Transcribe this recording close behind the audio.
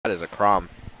That is a Chrom.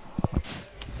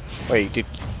 Wait, did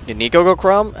Nicko go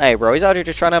Chrom? Hey, bro, he's out here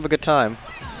just trying to have a good time.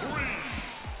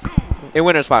 In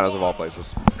winners finals of all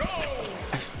places.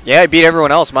 Yeah, he beat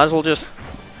everyone else. Might as well just...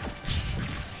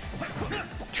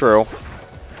 True.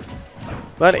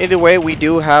 But either way, we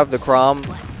do have the Chrom.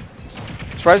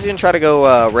 Surprised he didn't try to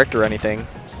go Richter or anything.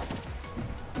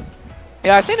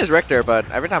 Yeah, I've seen his Richter, but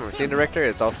every time I've seen the Richter,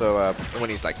 it's also when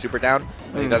he's like super down.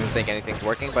 He doesn't think anything's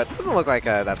working, but it doesn't look like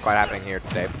that's quite happening here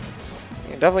today.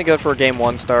 Yeah, definitely good for a game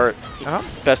 1 start.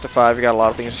 Best of 5, you got a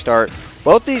lot of things to start.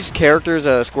 Both these characters,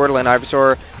 Squirtle and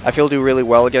Ivysaur, I feel do really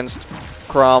well against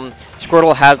Chrom.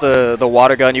 Squirtle has the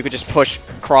water gun. You could just push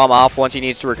Chrom off once he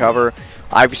needs to recover.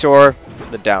 Ivysaur,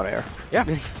 the down air. Yeah.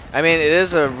 I mean, it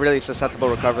is a really susceptible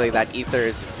recovery. That Ether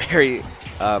is very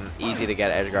easy to get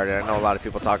edge guarded. I know a lot of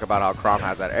people talk about how Chrom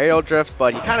has that aerial drift,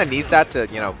 but he kind of needs that to,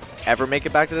 ever make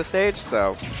it back to the stage.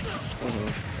 So,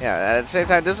 yeah, at the same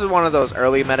time, this is one of those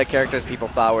early meta characters people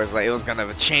thought was like it was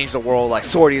gonna change the world. Like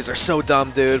Swordies are so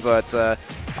dumb, dude. But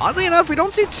oddly enough, we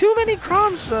don't see too many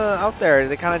Chroms out there.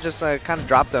 They kind of just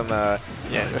drop them.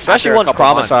 Yeah, especially once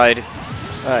Chromicide.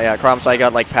 Yeah, Chromicide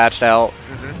got like patched out.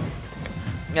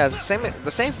 Yeah, it's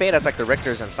the same fate as like the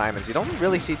Richters and Simons. You don't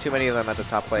really see too many of them at the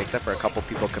top play, except for a couple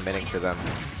people committing to them.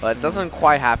 But it doesn't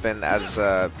quite happen as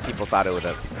people thought it would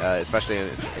have, especially in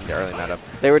the early meta.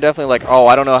 They were definitely like, oh,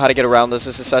 I don't know how to get around this.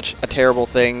 This is such a terrible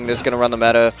thing. This is going to run the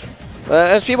meta.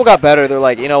 But as people got better, they're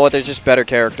like, you know what, there's just better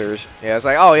characters. Yeah, it's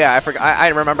like, oh yeah, I forgot. I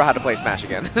remember how to play Smash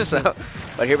again. So,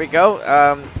 but here we go.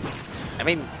 I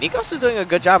mean, Nicko's still doing a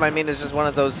good job. I mean, it's just one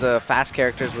of those fast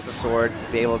characters with the sword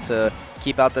to be able to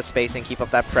keep out the spacing, keep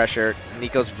up that pressure.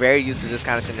 Nicko's very used to this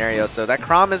kind of scenario, so that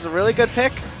Chrom is a really good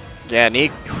pick. Yeah,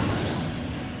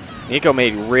 Nicko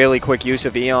made really quick use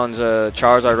of Eon's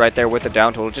Charizard right there with the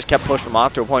down tilt. Just kept pushing him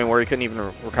off to a point where he couldn't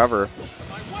even recover.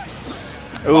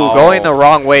 Ooh, going the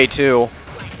wrong way, too.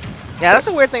 Yeah, that's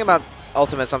the weird thing about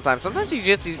Ultimate sometimes. Sometimes you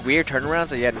get these weird turnarounds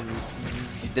that you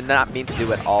did not mean to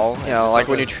do at all. You know, like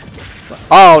when you...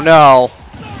 Oh, no.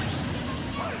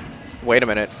 Wait a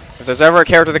minute. If there's ever a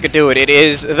character that could do it, it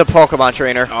is the Pokemon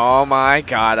Trainer. Oh my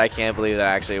god, I can't believe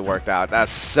that actually worked out.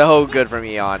 That's so good from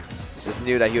Eon. Just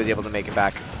knew that he was able to make it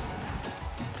back.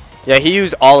 Yeah, he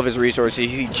used all of his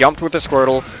resources. He jumped with the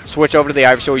Squirtle, switched over to the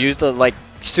Ivysaur, used the like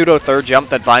pseudo third jump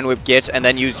that Vine Whip gets, and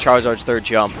then used Charizard's third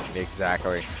jump.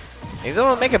 Exactly. He's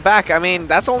able to make it back. I mean,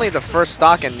 that's only the first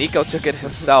stock, and Nicko took it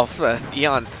himself.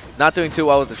 Eon not doing too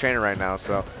well with the trainer right now,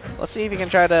 so let's see if he can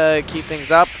try to keep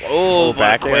things up. Oh,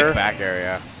 back air. Back air,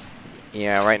 yeah.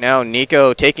 Yeah, right now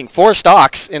Nicko taking 4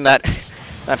 stocks in that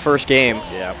first game.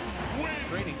 Yeah.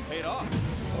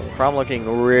 Chrom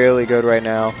looking really good right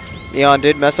now. Eon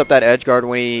did mess up that edge guard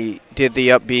when he did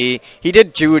the up B. He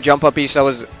did do a jump up B, so that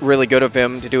was really good of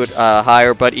him to do it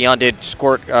higher, but Eon did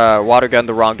squirt water gun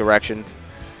the wrong direction.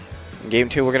 In game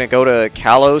 2, we're going to go to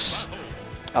Kalos.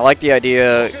 I like the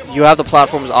idea. You have the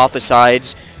platforms off the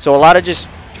sides, so a lot of just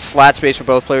flat space for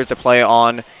both players to play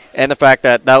on. And the fact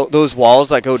that those walls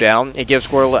that go down, it gives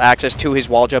Squirtle access to his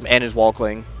wall jump and his wall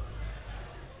cling.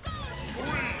 3,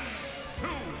 2,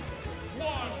 1,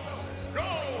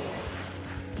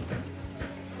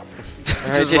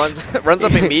 go! Just runs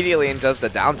up immediately and does the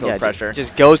down tilt pressure.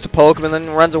 Just goes to poke him and then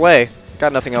runs away.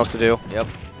 Got nothing else to do. Yep.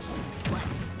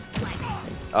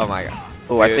 Oh my god.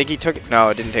 Oh, I think he took it. No,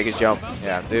 it didn't take his jump.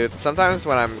 Yeah, dude. Sometimes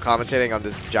when I'm commentating on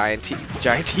this giant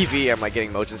TV, I'm like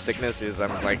getting motion sickness because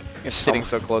I'm like sitting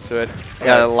so close to it.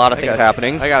 Yeah, a lot of things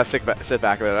happening. I gotta sit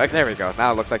back a bit. Like, there we go.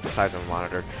 Now it looks like the size of a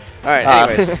monitor. All right.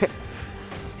 Anyways,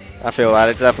 I feel that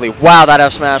it's definitely wow. That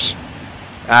F smash.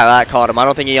 That caught him. I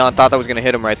don't think Eon thought that was gonna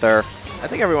hit him right there. I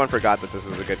think everyone forgot that this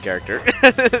was a good character.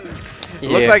 It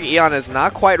looks like Eon is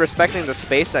not quite respecting the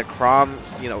space that Chrom,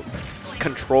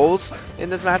 controls in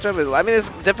this matchup. I mean, it's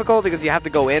difficult because you have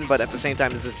to go in, but at the same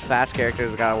time, this is fast character.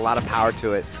 It's got a lot of power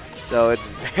to it. So it's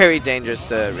very dangerous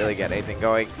to really get anything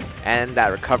going. And that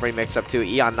recovery mix-up too.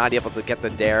 Eon not able to get the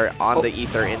dare on the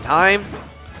Ether in time.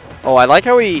 Oh, I like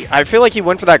how I feel like he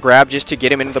went for that grab just to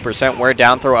get him into the percent where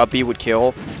down throw up B would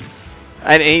kill.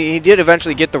 And he did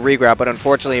eventually get the re-grab, but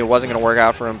unfortunately it wasn't going to work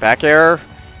out for him. Back air,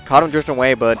 caught him drifting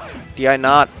away, but DI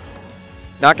not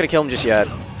going to kill him just yet.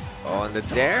 Oh, and the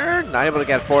dare, not able to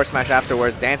get forward smash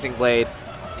afterwards. Dancing Blade,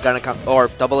 gonna come, or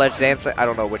double edge dance. I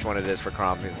don't know which one it is for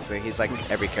Chrom. He's like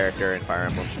every character in Fire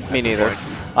Emblem. Me neither.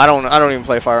 I don't even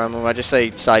play Fire Emblem. I just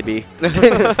say side B.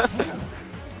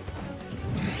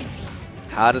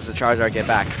 How does the Charizard get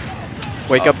back?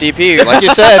 Wake up DP, like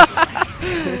you said.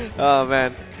 Oh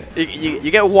man,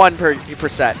 you get 1 per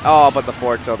set. Oh, but the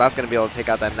forward tilt, that's gonna be able to take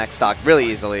out that next stock really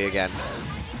easily again.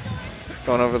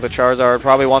 Going over the Charizard.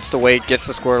 Probably wants to wait. Gets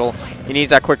the Squirtle. He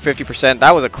needs that quick 50%.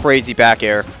 That was a crazy back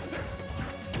air.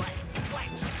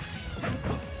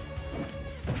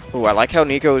 Ooh, I like how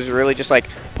Nicko is really just like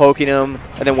poking him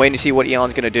and then waiting to see what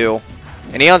Eon's going to do.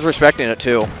 And Eon's respecting it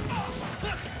too.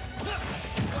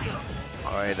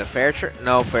 Alright, the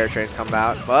no fair train's come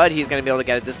out, but he's going to be able to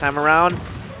get it this time around.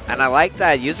 And I like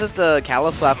that. Uses the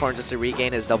Kalos platform just to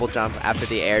regain his double jump after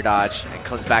the air dodge and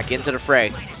comes back into the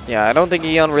fray. Yeah, I don't think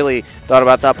Eon really thought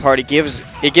about that part. It gives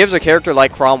a character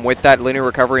like Chrom with that linear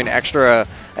recovery an extra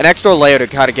layer to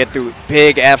kind of get through.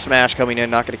 Big F smash coming in,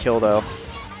 not going to kill though.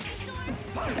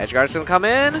 Edge guard's going to come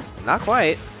in. Not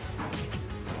quite.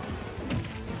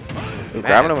 Ooh,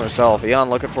 grabbing him himself. Eon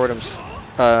looking for him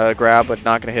grab, but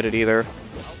not going to hit it either.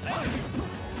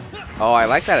 Oh, I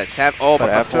like that attempt. Oh, but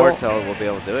the forward tilt will be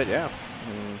able to do it, yeah.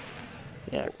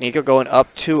 Yeah, Nicko going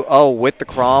up 2-0 with the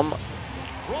Chrom.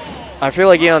 I feel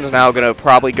like Eon's now going to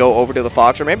probably go over to the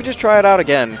Fox, or maybe just try it out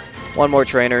again. One more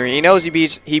trainer. He knows he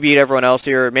beat everyone else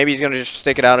here. Maybe he's going to just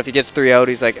stick it out. If he gets 3 out,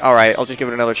 he's like, all right, I'll just give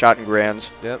it another shot in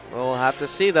Grands. Yep, we'll have to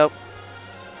see, though.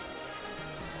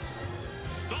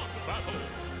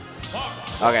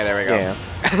 Okay, there we go.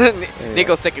 Yeah.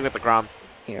 Nicko sticking with the Chrom.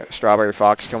 Yeah, Strawberry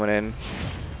Fox coming in.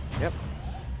 Yep.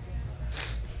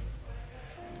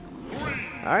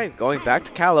 Alright, going back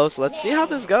to Kalos. Let's see how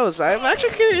this goes. I'm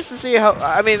actually curious to see how...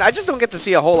 I mean, I just don't get to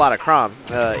see a whole lot of Chrom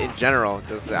in general.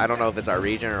 Just, I don't know if it's our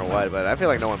region or what, but I feel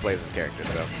like no one plays this character,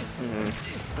 so...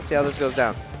 Let's see how this goes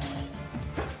down.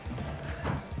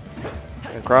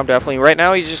 And Chrom definitely... Right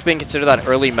now, he's just being considered that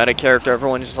early meta character.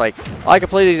 Everyone's just like, oh, I could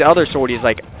play these other swordies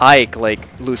like Ike, like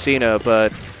Lucina,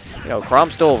 but... You know,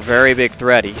 Chrom's still a very big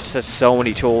threat. He just has so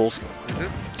many tools.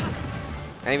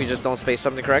 And if you just don't space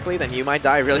something correctly, then you might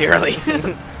die really early.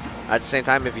 At the same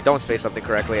time, if you don't space something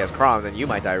correctly as Chrom, then you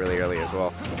might die really early as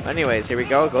well. Anyways, here we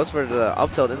go. Goes for the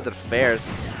up tilt into the fairs.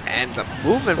 And the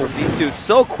movement from these two is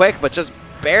so quick, but just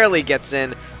barely gets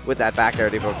in with that back air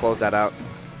to be able to close that out.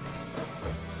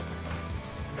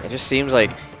 It just seems like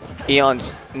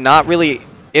Eon's not really...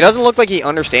 It doesn't look like he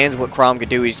understands what Chrom could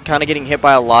do. He's kind of getting hit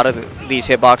by a lot of these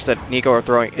hitboxes that Nicko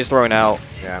is throwing out.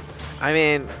 Yeah. I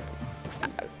mean...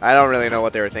 I don't really know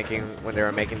what they were thinking when they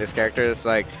were making this character. It's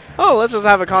like, oh, let's just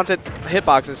have a constant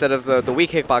hitbox instead of the weak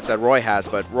hitbox that Roy has.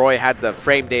 But Roy had the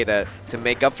frame data to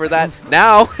make up for that.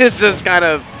 Now it's just kind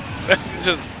of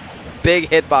just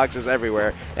big hitboxes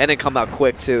everywhere. And it come out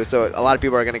quick, too. So a lot of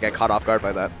people are going to get caught off guard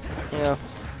by that. Yeah.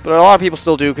 But a lot of people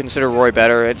still do consider Roy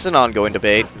better. It's an ongoing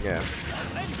debate. Yeah.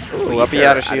 Ooh, up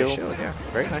out of shield. Yeah,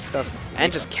 very nice stuff.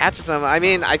 And just catches him. I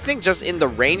mean, I think just in the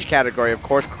range category, of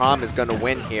course, Chrom is going to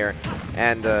win here.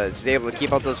 And is able to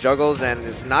keep up those juggles, and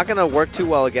it's not going to work too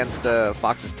well against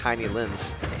Fox's tiny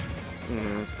limbs.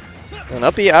 And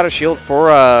up out of shield for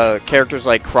characters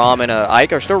like Chrom and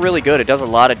Ike are still really good. It does a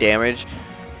lot of damage.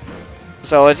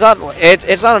 So it's not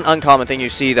an uncommon thing you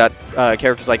see that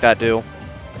characters like that do.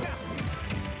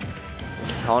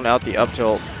 Calling out the up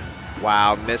tilt.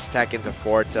 Wow, missed tech into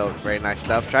forward tilt. Very nice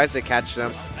stuff. Tries to catch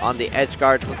them on the edge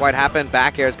guard. Doesn't quite happen.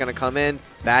 Back air is going to come in.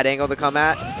 Bad angle to come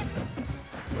at.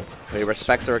 But he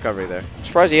respects the recovery there. I'm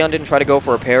surprised Eon didn't try to go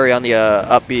for a parry on the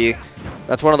up B.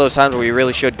 That's one of those times where you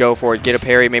really should go for it. Get a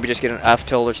parry, maybe just get an F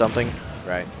tilt or something.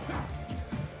 Right.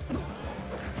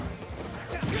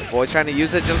 Boy's trying to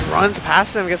use it, just runs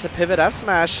past him, gets a pivot F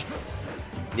smash.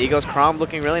 Nicko's Chrom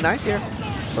looking really nice here.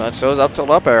 But so is up tilt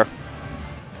up air.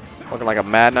 Looking like a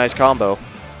mad nice combo.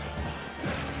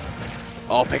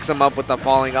 Oh, picks him up with the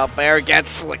falling up air.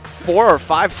 Gets like 4 or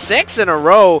 5, 6 in a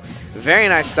row. Very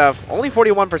nice stuff. Only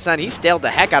 41%. He staled the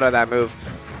heck out of that move.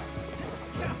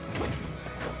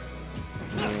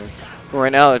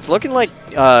 Right now, it's looking like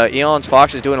Eon's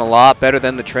Fox is doing a lot better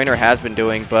than the trainer has been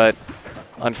doing, but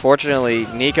unfortunately,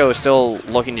 Nicko is still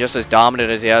looking just as dominant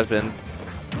as he has been.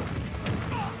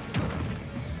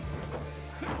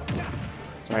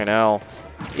 Right now,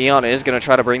 Eon is going to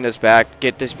try to bring this back,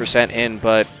 get this percent in,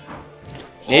 but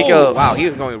Nicko... Oh, wow, he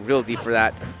was going real deep for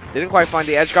that. Didn't quite find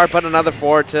the edge guard, but another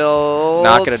forward tilt.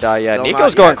 Not going to die yet.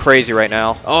 Nicko's going crazy right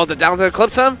now. Oh, the down to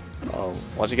eclipse him? Oh,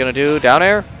 what's he going to do? Down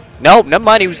air? Nope, never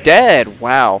mind. He was dead.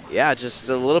 Wow. Yeah, just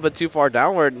a little bit too far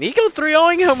downward. Nicko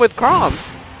 3-0ing him with Chrom.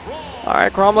 All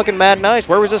right, Chrom looking mad nice.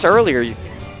 Where was this earlier?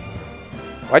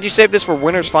 Why'd you save this for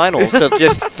winners finals to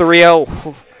just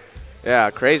 3-0?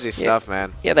 Yeah, crazy stuff,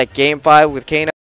 man. Yeah, that game 5 with Kano.